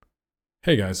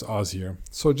Hey guys, Oz here.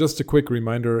 So just a quick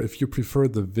reminder, if you prefer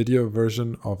the video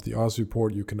version of the Oz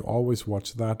Report, you can always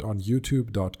watch that on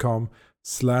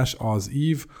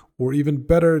youtube.com/OzEve, or even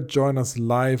better, join us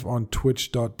live on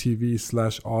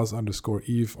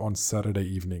twitch.tv/Oz_Eve on Saturday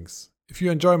evenings. If you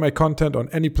enjoy my content on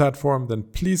any platform, then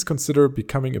please consider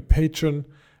becoming a patron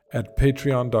at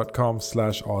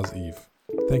patreon.com/OzEve.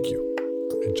 Thank you.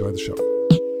 Enjoy the show.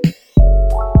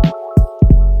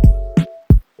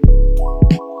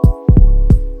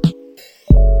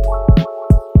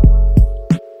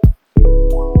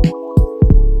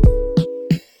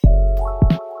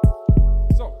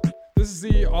 This is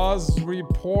the Oz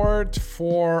Report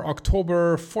for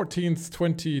October 14th,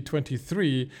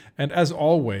 2023. And as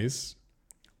always,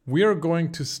 we are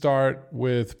going to start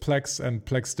with Plex and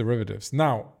Plex derivatives.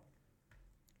 Now,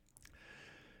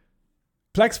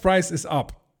 Plex price is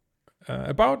up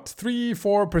about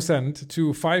 3-4%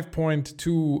 to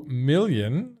 5.2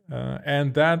 million.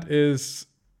 And that is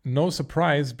no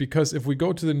surprise, because if we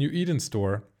go to the New Eden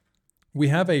store, we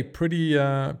have a pretty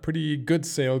good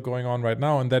sale going on right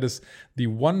now, and that is the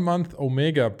 1 month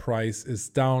Omega price is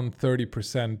down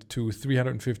 30% to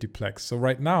 350 Plex. So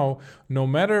right now, no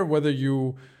matter whether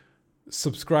you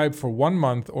subscribe for 1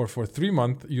 month or for 3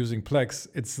 months using Plex,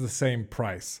 it's the same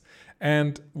price.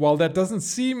 And while that doesn't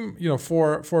seem,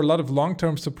 for a lot of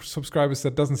long-term subscribers,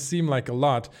 that doesn't seem like a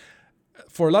lot.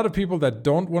 For a lot of people that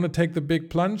don't want to take the big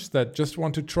plunge, that just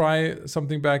want to try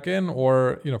something back in,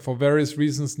 or for various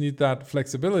reasons need that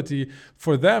flexibility,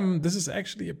 for them this is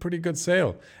actually a pretty good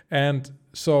sale. And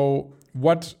so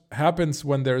what happens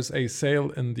when there's a sale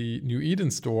in the New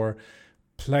Eden store?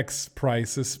 Plex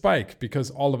prices spike, because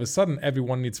all of a sudden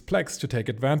everyone needs Plex to take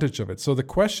advantage of it. So the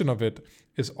question of it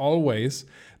is always,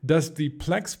 does the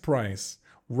Plex price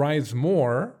rise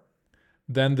more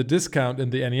than the discount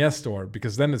in the NES store?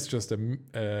 Because then it's just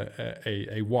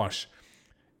a wash.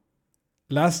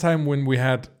 Last time when we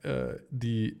had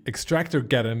the Extractor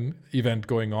Get-In event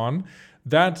going on,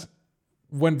 that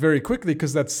went very quickly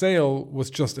because that sale was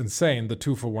just insane, the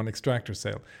 2-for-1 Extractor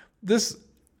sale. This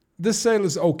sale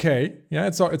is okay. Yeah,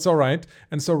 it's all right.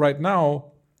 And so right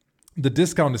now, the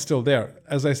discount is still there.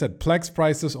 As I said, Plex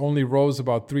prices only rose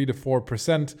about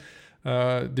 3-4%.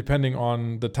 Depending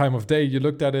on the time of day you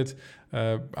looked at it,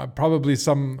 probably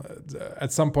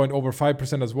at some point over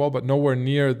 5% as well, but nowhere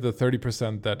near the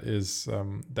 30% that is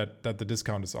that the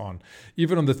discount is on.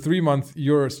 Even on the 3 month,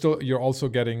 you're also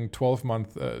getting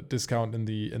 12-month discount in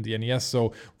the NES.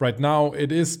 So right now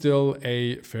it is still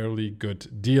a fairly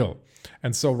good deal.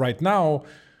 And so right now,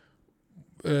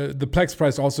 the Plex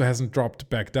price also hasn't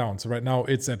dropped back down. So right now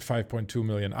it's at 5.2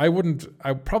 million. I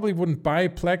probably wouldn't buy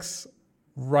Plex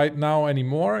right now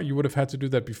anymore. You would have had to do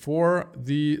that before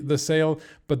the sale.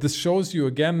 But this shows you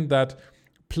again that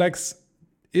Plex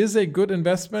is a good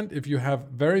investment if you have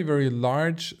very, very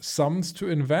large sums to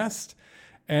invest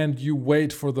and you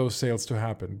wait for those sales to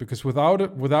happen. Because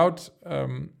without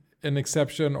an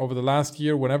exception over the last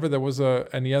year, whenever there was a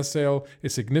NES sale, a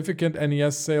significant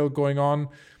NES sale going on,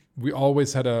 we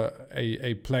always had a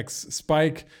Plex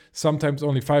spike, sometimes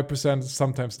only 5%,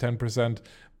 sometimes 10%.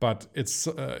 But it's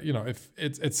if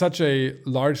it's such a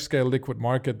large-scale liquid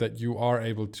market that you are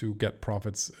able to get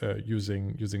profits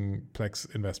using Plex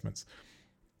investments.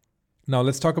 Now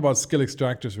let's talk about skill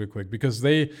extractors real quick, because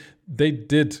they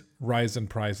did rise in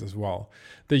price as well.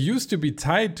 They used to be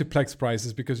tied to Plex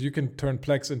prices because you can turn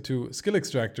Plex into skill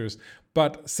extractors.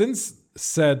 But since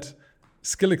said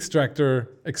skill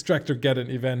extractor Get-In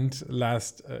event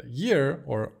last year,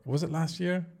 or was it last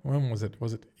year? When was it?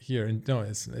 Was it here? No,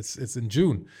 it's in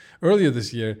June, earlier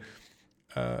this year.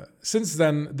 Since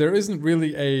then, there isn't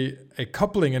really a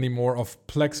coupling anymore of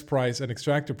Plex price and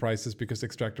extractor prices, because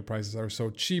extractor prices are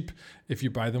so cheap if you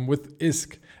buy them with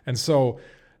ISK. And so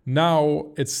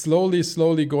now it's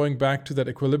slowly going back to that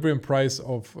equilibrium price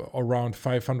of around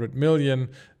 500 million,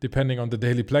 depending on the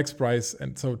daily Plex price.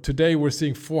 And so today we're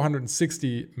seeing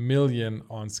 460 million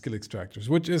on skill extractors,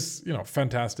 which is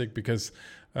fantastic, because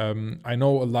I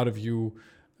know a lot of you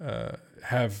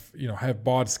have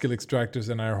bought skill extractors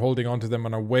and are holding on to them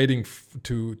and are waiting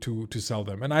to sell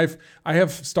them. And I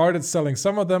have started selling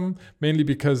some of them, mainly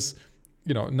because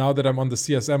now that I'm on the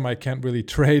CSM, I can't really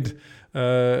trade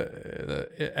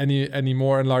any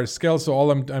more in large scale.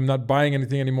 So I'm not buying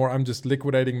anything anymore. I'm just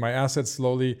liquidating my assets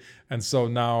slowly. And so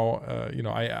now,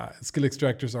 skill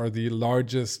extractors are the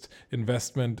largest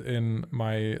investment in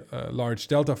my large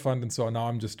Delta fund. And so now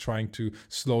I'm just trying to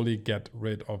slowly get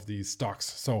rid of these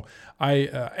stocks. So I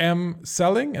am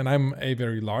selling, and I'm a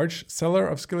very large seller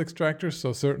of skill extractors.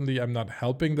 So certainly I'm not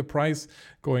helping the price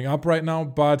going up right now,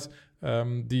 but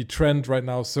the trend right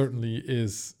now certainly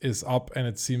is up, and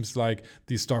it seems like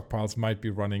these stockpiles might be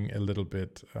running a little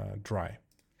bit dry.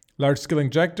 Large-scale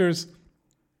injectors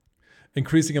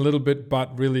increasing a little bit,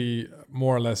 but really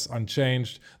more or less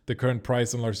unchanged. The current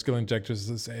price on large-scale injectors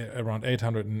is around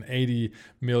 880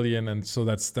 million, and so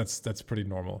that's pretty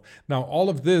normal. Now, all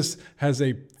of this has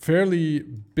a fairly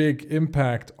big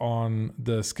impact on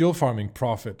the skill farming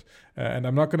profit, and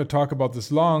I'm not going to talk about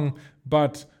this long,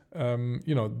 but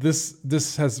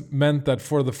this has meant that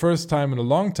for the first time in a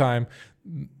long time,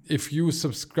 if you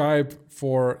subscribe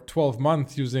for 12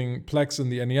 months using Plex in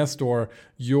the NES store,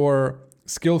 your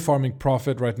skill farming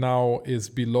profit right now is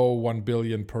below 1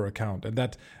 billion per account, and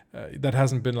that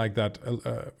hasn't been like that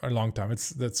a long time.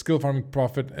 It's that skill farming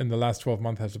profit in the last 12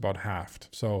 months has about halved.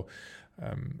 So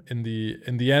in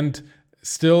the end,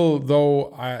 still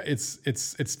though,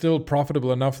 it's still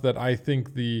profitable enough that I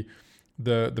think the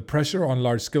pressure on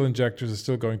large skill injectors is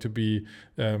still going to be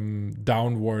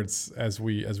downwards as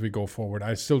we go forward.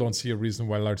 I still don't see a reason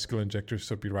why large skill injectors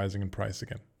should be rising in price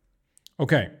again.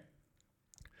 Okay.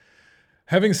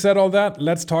 Having said all that,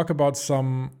 let's talk about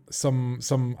some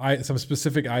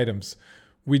specific items.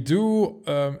 We do,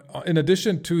 in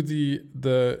addition to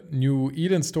the new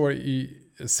Eden Store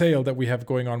sale that we have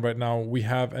going on right now, we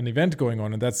have an event going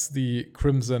on, and that's the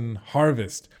Crimson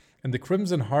Harvest. And the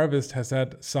Crimson Harvest has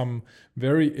had some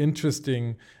very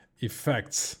interesting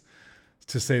effects,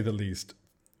 to say the least.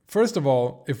 First of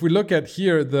all, if we look at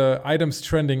here the items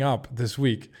trending up this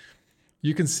week,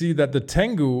 you can see that the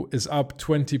Tengu is up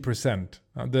 20%.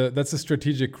 That's a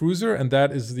strategic cruiser, and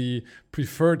that is the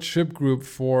preferred ship group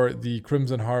for the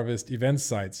Crimson Harvest event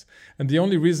sites. And the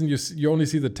only reason you only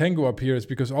see the Tengu up here is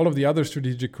because all of the other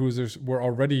strategic cruisers were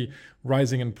already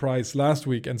rising in price last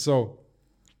week. And so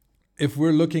if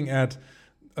we're looking at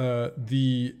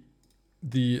the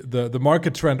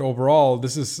market trend overall,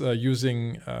 this is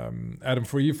using Adam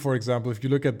for Eve, for example. If you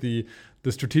look at the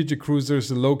strategic cruisers,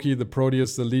 the Loki, the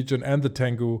Proteus, the Legion, and the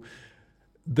Tengu,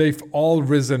 they've all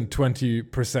risen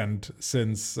 20%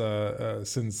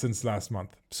 since last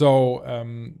month. So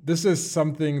this is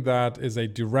something that is a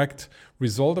direct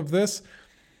result of this.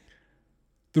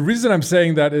 The reason I'm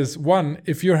saying that is, one,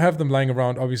 if you have them lying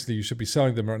around, obviously you should be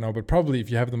selling them right now, but probably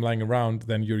if you have them lying around,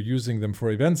 then you're using them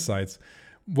for event sites.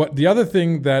 What the other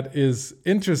thing that is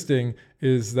interesting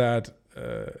is that,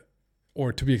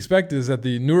 or to be expected, is that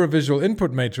the neurovisual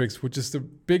input matrix, which is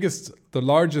the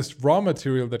largest raw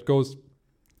material that goes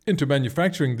into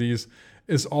manufacturing these,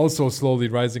 is also slowly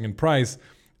rising in price.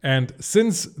 And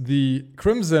since the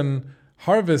Crimson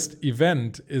Harvest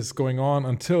event is going on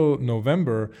until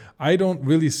November, I don't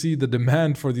really see the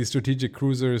demand for these strategic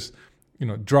cruisers,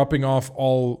 dropping off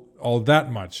all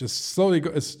that much. It's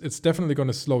definitely going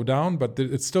to slow down, but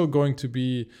it's still going to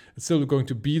be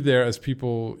there as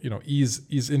people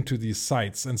ease into these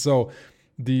sites. And so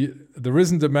the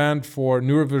risen demand for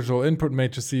neurovisual input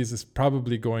matrices is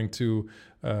probably going to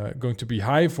be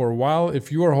high for a while.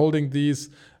 If you are holding these,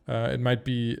 it might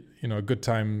be a good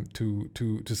time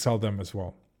to sell them as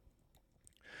well.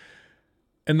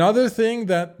 Another thing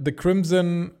that the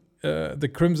Crimson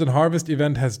Harvest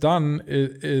event has done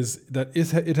is that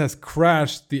it has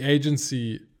crashed the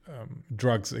agency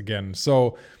drugs again.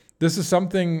 So this is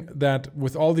something that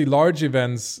with all the large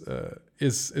events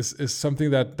is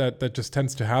something that just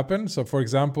tends to happen. So for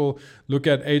example, look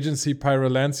at agency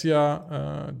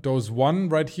Pyralancia dose 1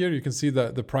 right here. You can see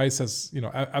that the price has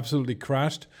absolutely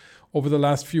crashed over the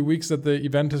last few weeks that the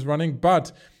event is running.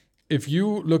 But if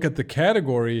you look at the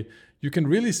category, you can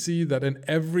really see that in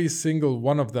every single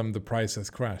one of them, the price has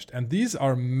crashed. And these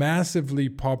are massively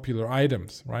popular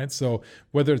items, right? So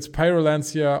whether it's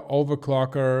Pyralancia,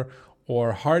 Overclocker,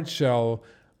 or Hardshell,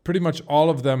 pretty much all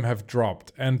of them have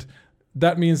dropped. And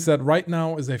that means that right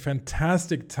now is a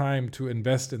fantastic time to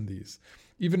invest in these.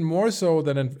 Even more so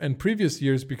than in previous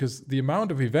years, because the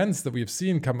amount of events that we've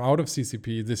seen come out of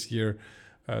CCP this year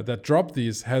that drop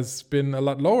these has been a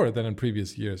lot lower than in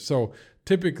previous years. So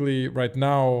typically right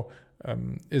now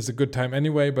is a good time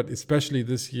anyway, but especially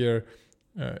this year,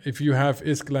 if you have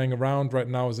ISK laying around right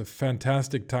now is a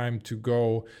fantastic time to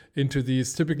go into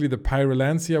these. Typically the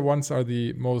Pyralancia ones are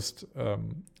the most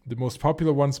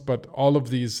popular ones, but all of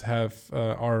these have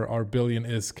are billion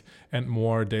ISK and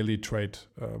more daily trade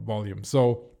volume.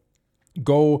 So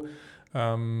go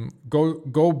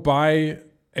buy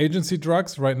agency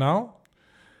drugs right now.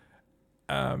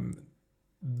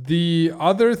 The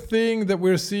other thing that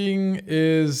we're seeing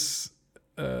is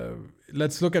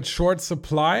let's look at short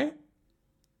supply.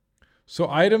 So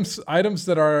items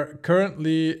that are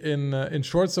currently in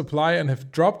short supply and have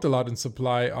dropped a lot in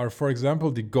supply are, for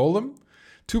example, the Golem.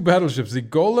 Two battleships, the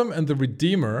Golem and the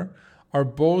Redeemer, are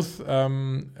both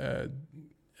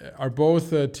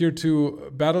tier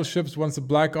 2 battleships. One's a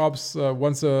Black Ops,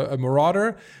 one's a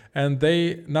Marauder, and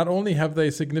they not only have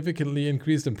they significantly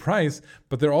increased in price,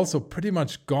 but they're also pretty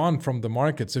much gone from the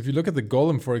market. So if you look at the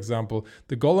Golem, for example,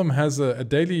 the Golem has a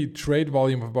daily trade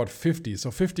volume of about 50. So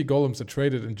 50 Golems are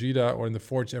traded in Jeddah or in the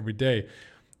Forge every day.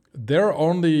 There are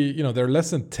only, there are less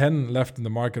than 10 left in the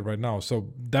market right now.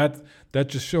 So that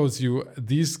just shows you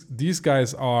these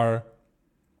guys are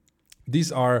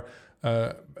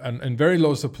in very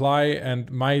low supply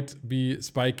and might be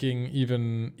spiking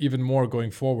even more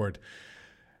going forward.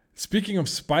 Speaking of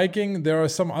spiking, there are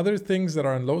some other things that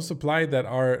are in low supply that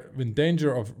are in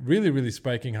danger of really, really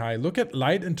spiking high. Look at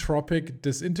light entropic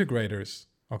disintegrators.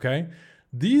 Okay,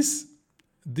 these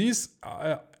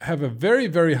have a very,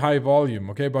 very high volume.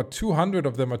 Okay, about 200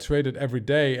 of them are traded every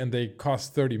day, and they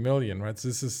cost 30 million. Right, so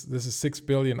this is 6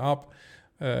 billion up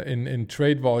in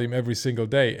trade volume every single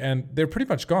day, and they're pretty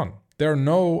much gone. There are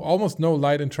almost no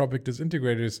light entropic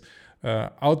disintegrators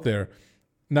out there.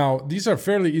 Now, these are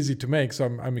fairly easy to make, so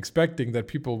I'm expecting that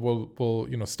people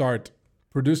will start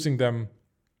producing them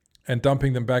and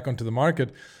dumping them back onto the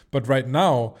market. But right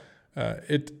now,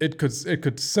 it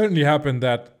could certainly happen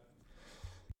that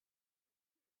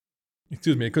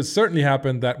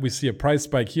we see a price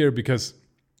spike here because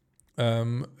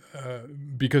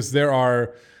there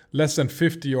are less than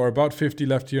 50 or about 50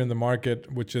 left here in the market,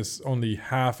 which is only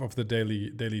half of the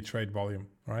daily trade volume.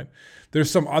 Right? There's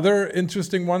some other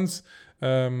interesting ones.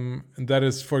 That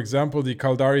is, for example, the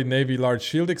Caldari Navy large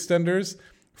shield extenders.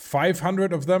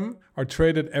 500 of them are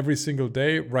traded every single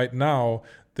day. Right now,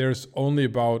 there's only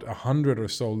about 100 or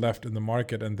so left in the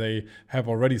market, and they have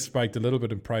already spiked a little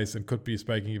bit in price and could be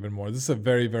spiking even more. This is a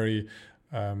very, very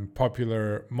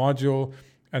popular module.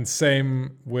 And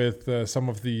same with some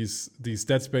of these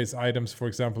Dead Space items. For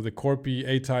example, the Corpi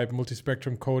A-type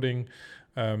multispectrum coating.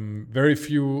 Very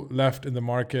few left in the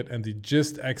market, and the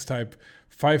GIST X-type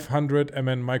 500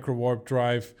 MN micro warp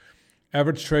drive,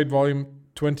 average trade volume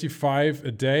 25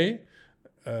 a day,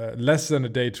 less than a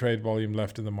day trade volume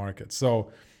left in the market. So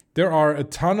there are a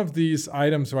ton of these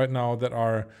items right now that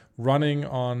are running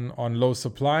on low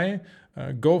supply.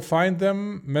 Go find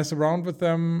them, mess around with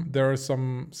them. There are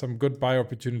some good buy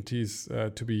opportunities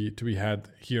to be had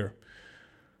here.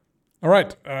 All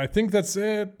right, I think that's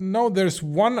it. No, there's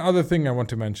one other thing I want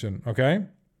to mention, okay?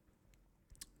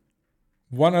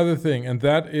 One other thing, and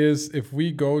that is if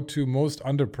we go to most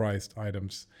underpriced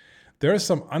items, there are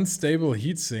some unstable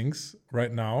heat sinks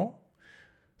right now,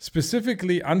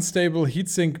 specifically unstable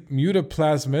heatsink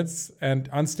mutaplasmids and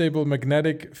unstable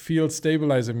magnetic field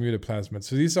stabilizer mutaplasmids.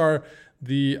 So these are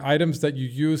the items that you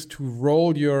use to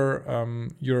roll your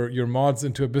mods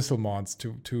into abyssal mods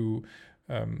to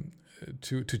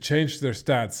change their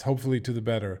stats, hopefully to the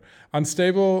better.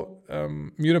 Unstable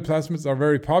mutaplasmids are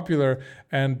very popular,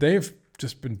 and they've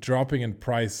just been dropping in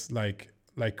price like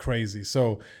crazy.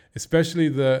 So especially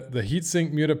the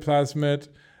heatsink mutaplasmid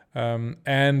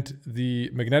and the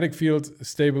magnetic field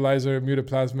stabilizer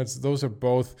mutaplasmids, those are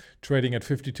both trading at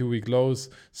 52-week lows.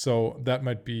 So that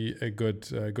might be a good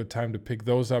time to pick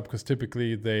those up, because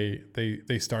typically they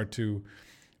start to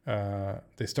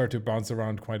bounce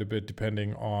around quite a bit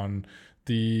depending on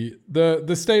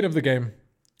the state of the game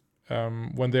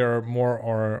when they are more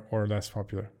or less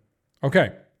popular.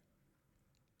 Okay.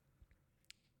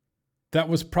 That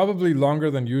was probably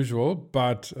longer than usual,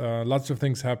 but lots of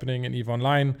things happening in EVE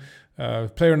Online.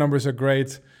 Player numbers are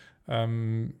great.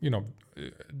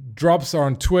 Drops are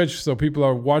on Twitch, so people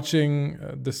are watching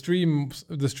the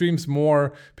streams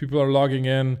more. People are logging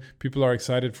in. People are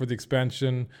excited for the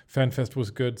expansion. FanFest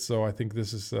was good, so I think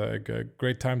this is a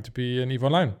great time to be in EVE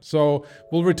Online. So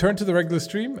we'll return to the regular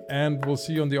stream, and we'll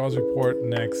see you on the Oz Report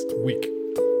next week.